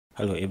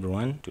Hello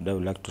everyone, today I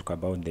would like to talk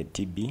about the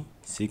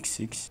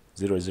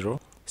TB6600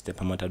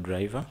 stepper motor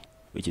driver,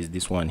 which is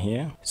this one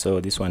here. So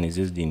this one is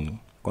used in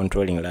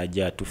controlling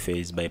larger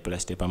two-phase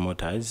bipolar stepper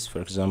motors,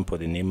 for example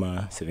the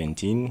NEMA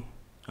 17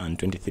 and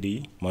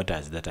 23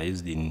 motors that are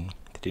used in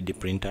 3D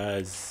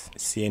printers,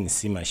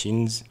 CNC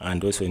machines,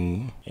 and also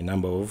in a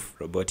number of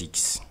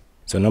robotics.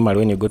 So normally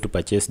when you go to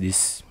purchase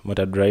this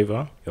motor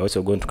driver, you're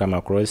also going to come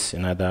across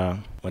another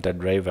motor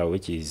driver,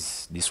 which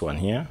is this one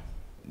here.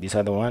 This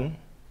other one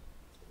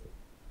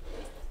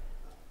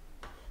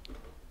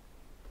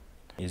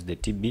is the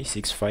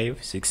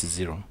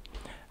TB6560.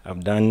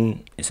 I've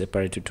done a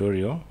separate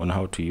tutorial on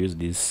how to use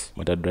this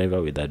motor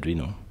driver with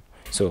Arduino.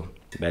 So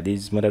by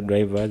these motor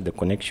drivers, the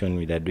connection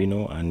with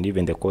Arduino and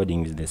even the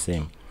coding is the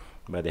same,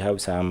 but they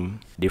have some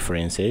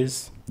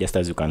differences. Just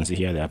as you can see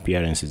here, the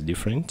appearance is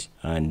different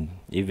and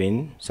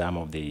even some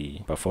of the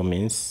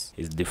performance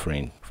is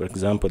different. For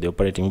example, the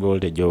operating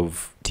voltage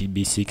of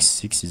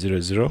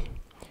TB6600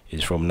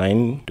 is from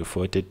 9 to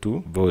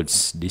 42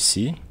 volts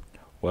DC,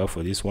 while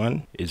for this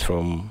one is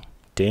from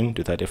 10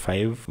 to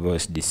 35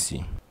 volts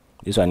DC.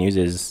 This one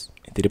uses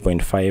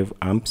 3.5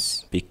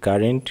 amps peak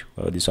current,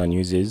 while this one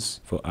uses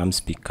 4 amps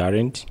peak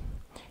current.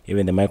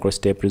 Even the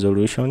microstep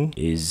resolution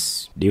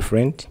is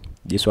different.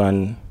 This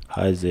one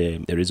has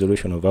a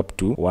resolution of up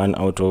to 1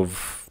 out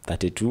of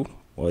 32,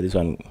 while this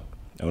one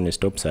only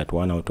stops at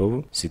 1 out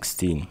of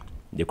 16.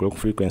 The clock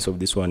frequency of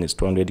this one is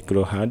 200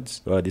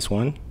 kilohertz, while this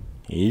one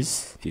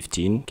is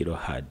 15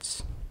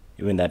 kilohertz.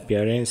 Even the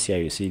appearance here,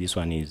 you see this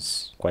one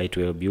is quite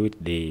well built.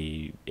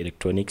 The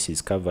electronics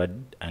is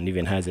covered and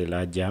even has a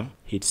larger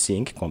heat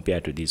sink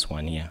compared to this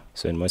one here.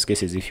 So in most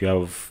cases, if you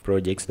have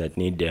projects that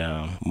need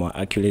more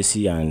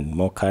accuracy and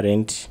more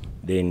current,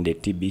 then the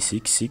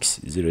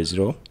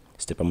TB6600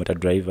 stepper motor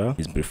driver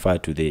is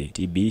preferred to the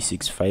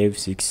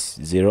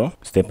TB6560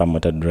 stepper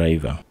motor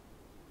driver.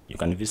 You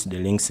can visit the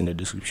links in the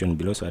description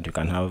below so that you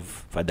can have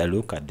further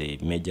look at the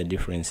major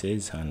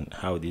differences and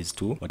how these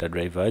two motor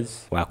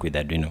drivers work with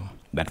Arduino.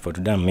 But for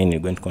today, I'm mainly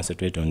going to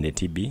concentrate on the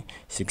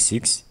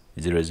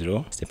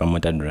TB6600 stepper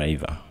motor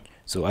driver.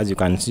 So as you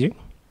can see,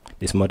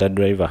 this motor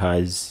driver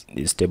has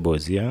these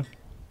tables here.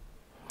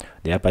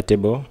 The upper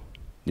table,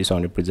 this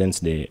one represents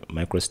the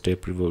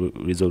microstep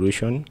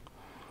resolution,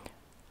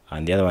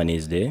 and the other one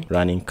is the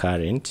running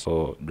current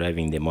for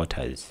driving the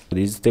motors.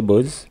 These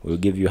tables will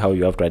give you how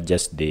you have to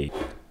adjust the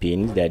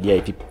pins, the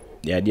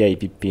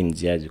DIP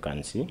pins here, as you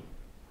can see.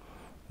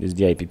 These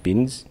DIP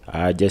pins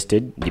are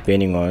adjusted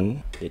depending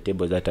on the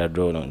tables that are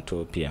drawn on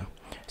top here.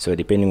 So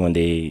depending on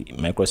the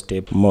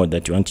microstep mode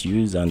that you want to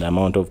use and the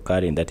amount of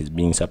current that is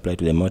being supplied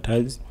to the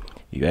motors,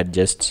 you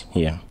adjust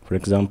here. For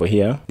example,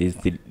 here these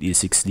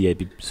 6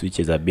 DIP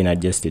switches have been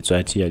adjusted. So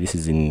right here, this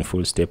is in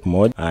full step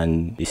mode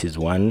and this is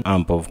 1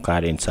 amp of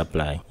current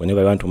supply.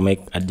 Whenever you want to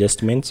make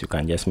adjustments, you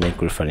can just make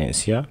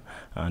reference here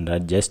and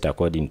adjust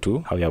according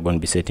to how you are going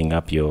to be setting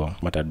up your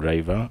motor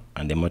driver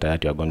and the motor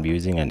that you are going to be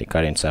using and the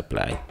current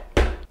supply.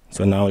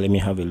 So now let me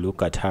have a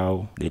look at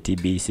how the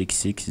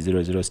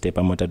TB6600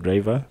 stepper motor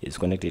driver is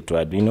connected to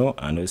Arduino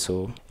and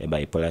also a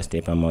bipolar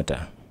stepper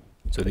motor.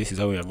 So this is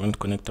how we are going to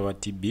connect our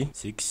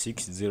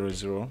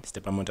TB6600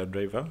 stepper motor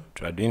driver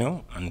to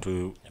Arduino and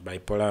to a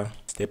bipolar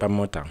stepper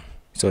motor.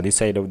 So this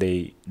side of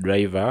the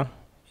driver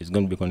is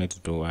going to be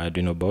connected to our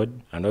Arduino board,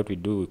 and what we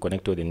do, we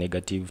connect all the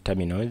negative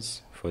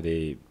terminals for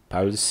the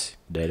pulse,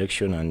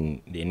 direction,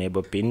 and the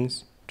enable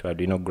pins to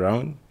Arduino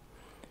ground.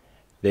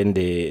 Then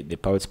the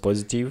pulse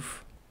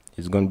positive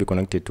is going to be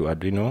connected to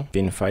Arduino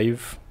pin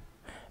 5.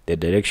 The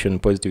direction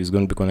positive is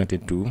going to be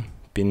connected to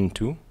pin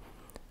 2.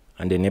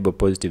 And the enable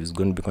positive is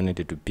going to be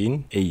connected to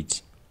pin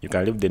 8. You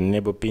can leave the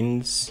enable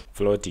pins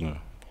floating.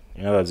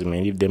 In other words, you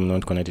may leave them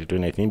not connected to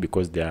anything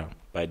because they are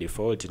by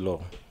default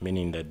low,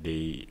 meaning that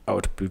the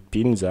output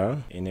pins are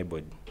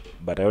enabled.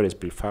 But I always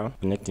prefer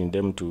connecting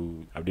them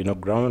to Arduino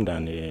ground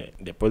and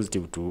the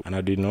positive to an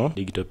Arduino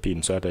digital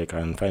pin so that I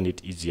can find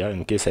it easier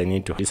in case I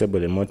need to disable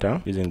the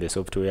motor using the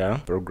software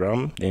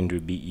program. Then it will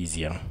be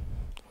easier.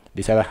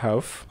 This other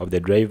half of the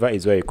driver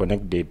is where you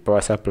connect the power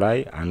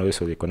supply and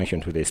also the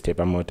connection to the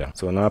stepper motor.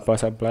 So in our power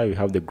supply, we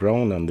have the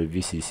ground and the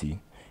VCC.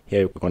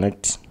 Here we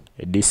connect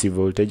a DC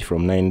voltage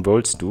from 9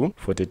 volts to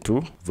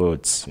 42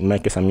 volts. In my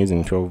case, I'm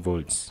using 12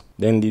 volts.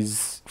 Then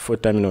these 4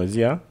 terminals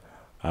here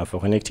are for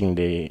connecting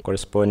the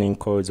corresponding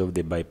coils of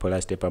the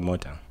bipolar stepper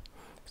motor.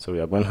 So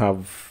we are going to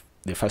have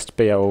the first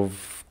pair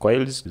of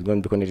coils is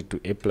going to be connected to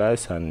A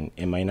plus and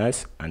A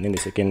minus, and then the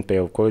second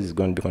pair of coils is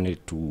going to be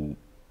connected to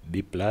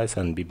B plus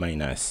and B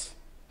minus.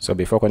 So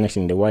before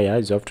connecting the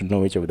wires, you have to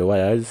know which of the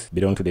wires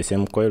belong to the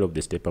same coil of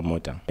the stepper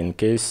motor. In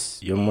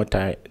case your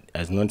motor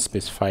has not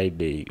specified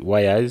the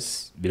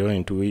wires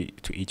belonging to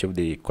each of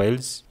the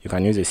coils, you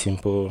can use a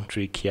simple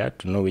trick here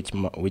to know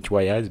which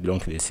wires belong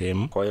to the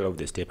same coil of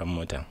the stepper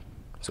motor.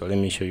 So let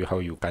me show you how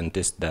you can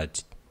test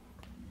that.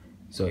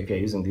 So if you're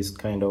using this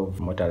kind of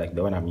motor like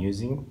the one I'm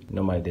using,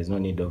 normally there's no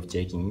need of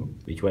checking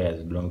which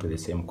wires belong to the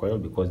same coil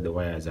because the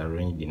wires are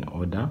arranged in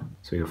order.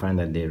 So you find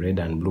that the red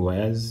and blue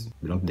wires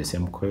belong to the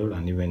same coil,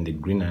 and even the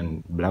green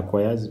and black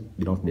wires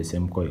belong to the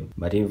same coil.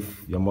 But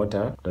if your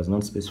motor does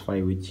not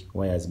specify which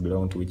wires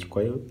belong to which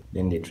coil,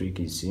 then the trick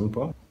is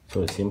simple.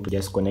 So simply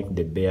just connect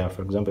the bare.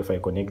 For example, if I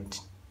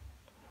connect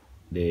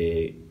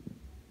the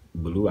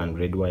blue and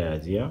red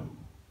wires here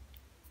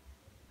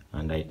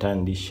and I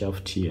turn this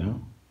shaft here,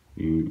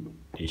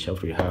 the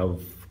shaft will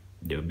have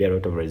there will be a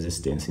lot of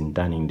resistance in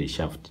turning the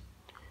shaft.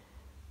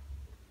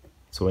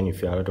 So when you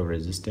feel a lot of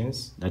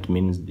resistance, that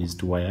means these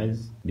two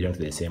wires belong to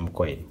the same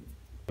coil.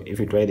 If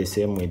you try the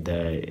same with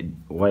the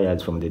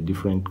wires from the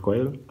different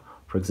coil,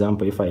 for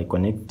example, if I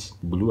connect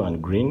blue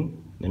and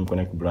green, then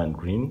connect blue and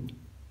green.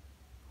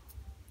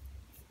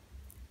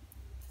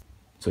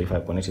 So if I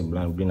connect blue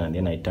and green and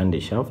then I turn the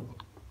shaft,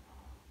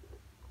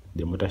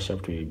 the motor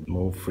shaft will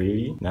move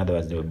freely. In other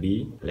words, there will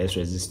be less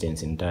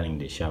resistance in turning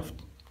the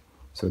shaft.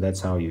 So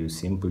that's how you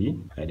simply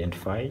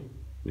identify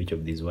which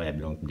of these wires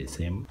belong to the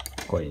same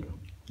coil.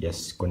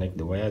 Just connect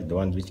the wires, the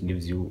ones which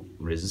gives you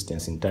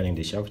resistance in turning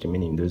the shaft,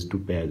 meaning those two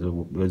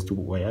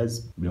wires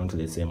belong to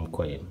the same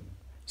coil.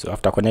 So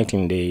after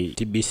connecting the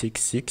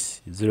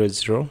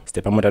TB6600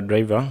 stepper motor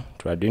driver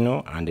to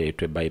Arduino and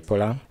to a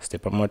bipolar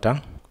stepper motor,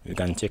 you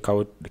can check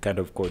out the kind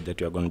of code that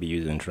you are going to be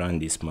using to run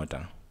this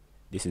motor.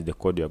 This is the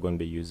code you are going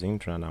to be using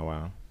to run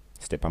our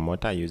stepper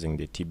motor using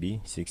the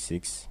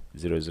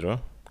TB6600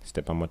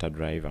 stepper motor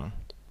driver.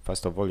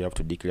 First of all, you have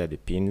to declare the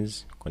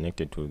pins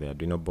connected to the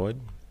Arduino board.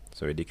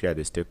 So we declare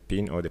the step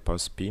pin or the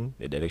pulse pin,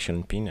 the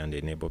direction pin, and the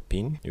enable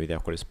pin with their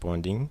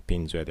corresponding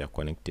pins where they are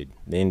connected.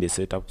 Then in the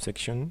setup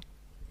section,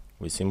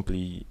 we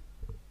simply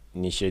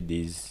initiate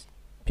these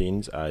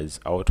pins as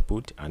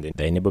output, and then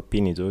the enable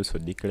pin is also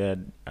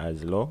declared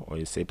as low or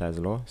is set as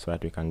low so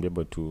that we can be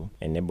able to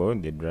enable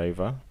the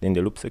driver. Then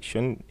the loop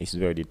section is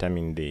where we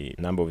determine the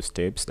number of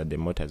steps that the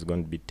motor is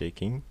going to be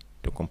taking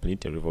to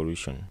complete a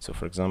revolution. So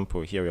for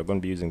example, here we are going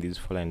to be using these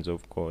 4 lines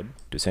of code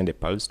to send a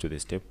pulse to the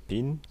step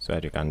pin so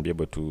that you can be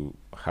able to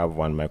have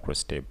 1 micro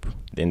step.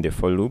 Then the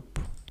for loop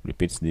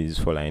repeats these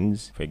 4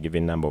 lines for a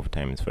given number of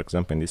times. For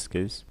example, in this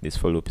case, this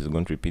for loop is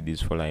going to repeat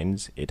these 4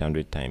 lines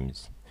 800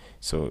 times.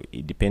 So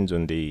it depends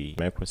on the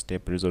micro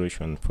step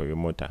resolution for your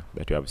motor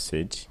that you have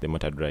set the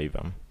motor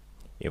driver.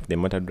 If the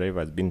motor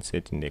driver has been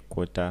set in the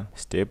quarter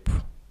step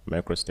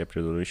micro step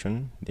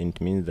resolution, then it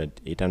means that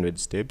 800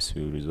 steps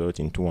will result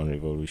into 1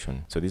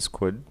 revolution. So this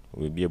code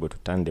will be able to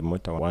turn the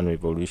motor 1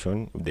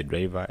 revolution if the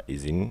driver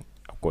is in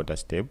a quarter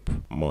step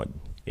mode.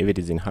 If it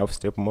is in half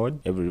step mode,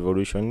 every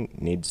revolution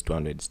needs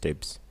 200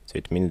 steps. So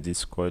it means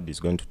this code is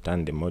going to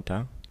turn the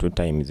motor 2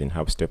 times in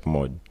half step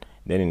mode.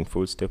 Then in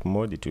full step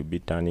mode, it will be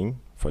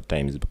turning 4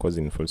 times, because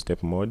in full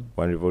step mode,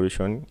 1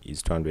 revolution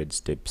is 200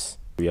 steps.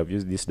 We have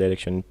used this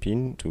direction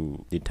pin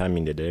to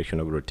determine the direction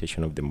of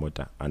rotation of the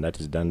motor, and that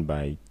is done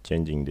by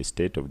changing the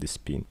state of this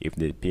pin. If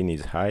the pin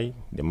is high,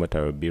 the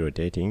motor will be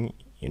rotating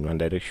in one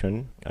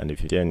direction, and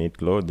if you turn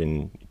it low,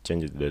 then it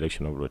changes the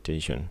direction of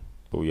rotation.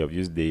 So we have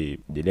used the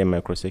delay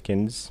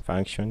microseconds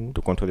function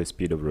to control the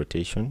speed of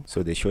rotation.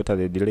 So the shorter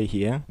the delay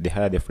here, the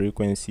higher the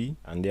frequency,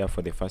 and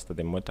therefore the faster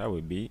the motor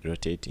will be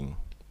rotating.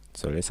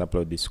 So let's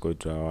upload this code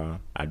to our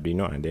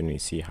Arduino, and then we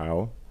see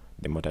how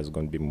the motor is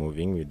going to be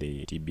moving with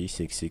the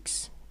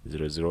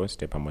TB6600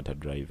 stepper motor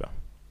driver.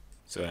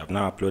 So I have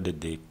now uploaded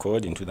the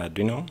code into the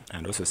Arduino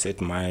and also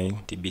set my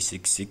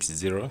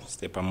TB660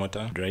 stepper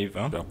motor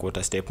driver to a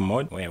quarter step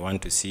mode, where I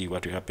want to see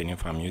what will happen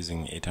if I'm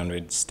using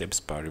 800 steps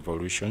per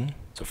revolution.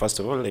 So first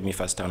of all, let me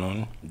first turn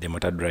on the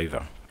motor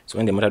driver. So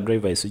when the motor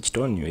driver is switched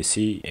on, you will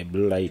see a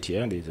blue light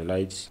here. There is a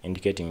light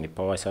indicating the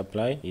power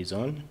supply is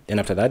on. Then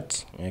after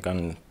that, you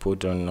can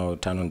put on or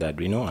turn on the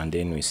Arduino, and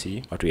then we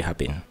see what will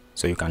happen.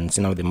 So you can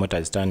see now the motor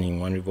is turning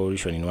 1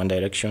 revolution in one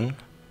direction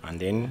and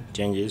then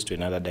changes to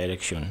another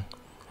direction.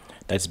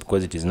 That's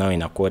because it is now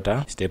in a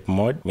quarter step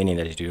mode, meaning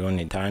that it will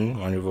only turn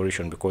 1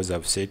 revolution because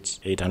I've set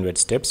 800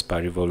 steps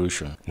per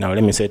revolution. Now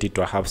let me set it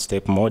to a half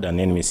step mode, and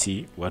then we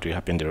see what will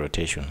happen in the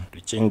rotation.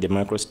 To change the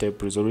micro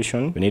step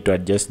resolution, we need to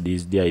adjust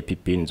these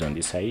DIP pins on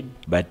the side,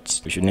 but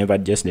we should never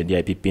adjust the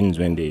DIP pins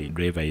when the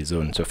driver is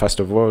on. So first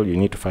of all, you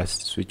need to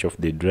first switch off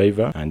the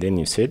driver, and then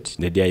you set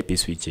the DIP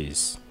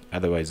switches.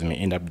 Otherwise, you may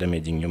end up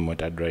damaging your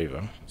motor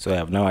driver. So I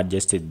have now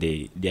adjusted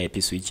the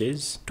DIP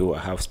switches to a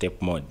half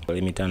step mode. So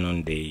let me turn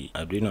on the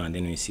Arduino, and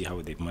then we see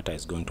how the motor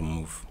is going to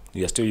move.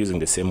 We are still using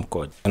the same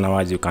code. So now,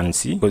 as you can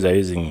see, because I'm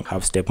using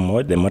half step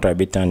mode, the motor will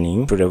be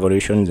turning 2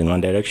 revolutions in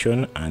one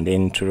direction and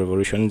then 2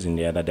 revolutions in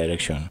the other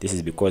direction. This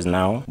is because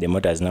now the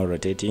motor is now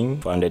rotating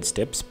 400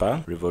 steps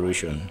per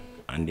revolution,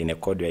 and in the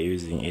code we are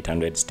using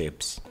 800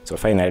 steps. So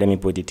finally, let me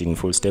put it in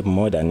full step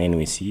mode, and then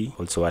we see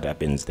also what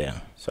happens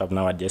there. So I've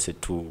now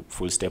adjusted to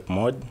full step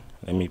mode.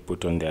 Let me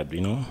put on the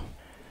Arduino.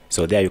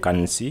 So there you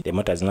can see the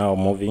motor is now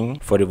moving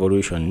 4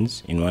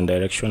 revolutions in one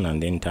direction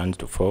and then turns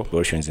to 4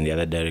 revolutions in the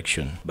other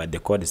direction, but the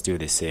code is still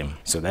the same.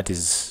 So that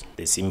is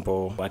the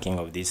simple working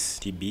of this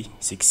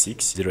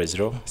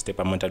TB6600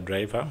 stepper motor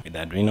driver with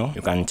Arduino.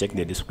 You can check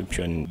the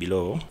description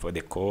below for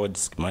the code,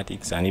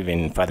 schematics, and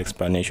even further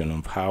explanation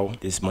of how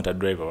this motor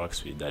driver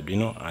works with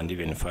Arduino, and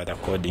even further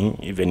coding,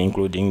 even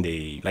including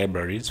the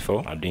libraries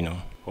for Arduino.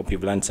 Hope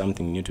you've learned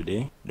something new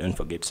today. Don't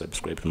forget to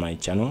subscribe to my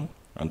channel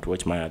and to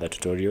watch my other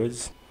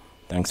tutorials.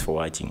 Thanks for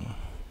watching.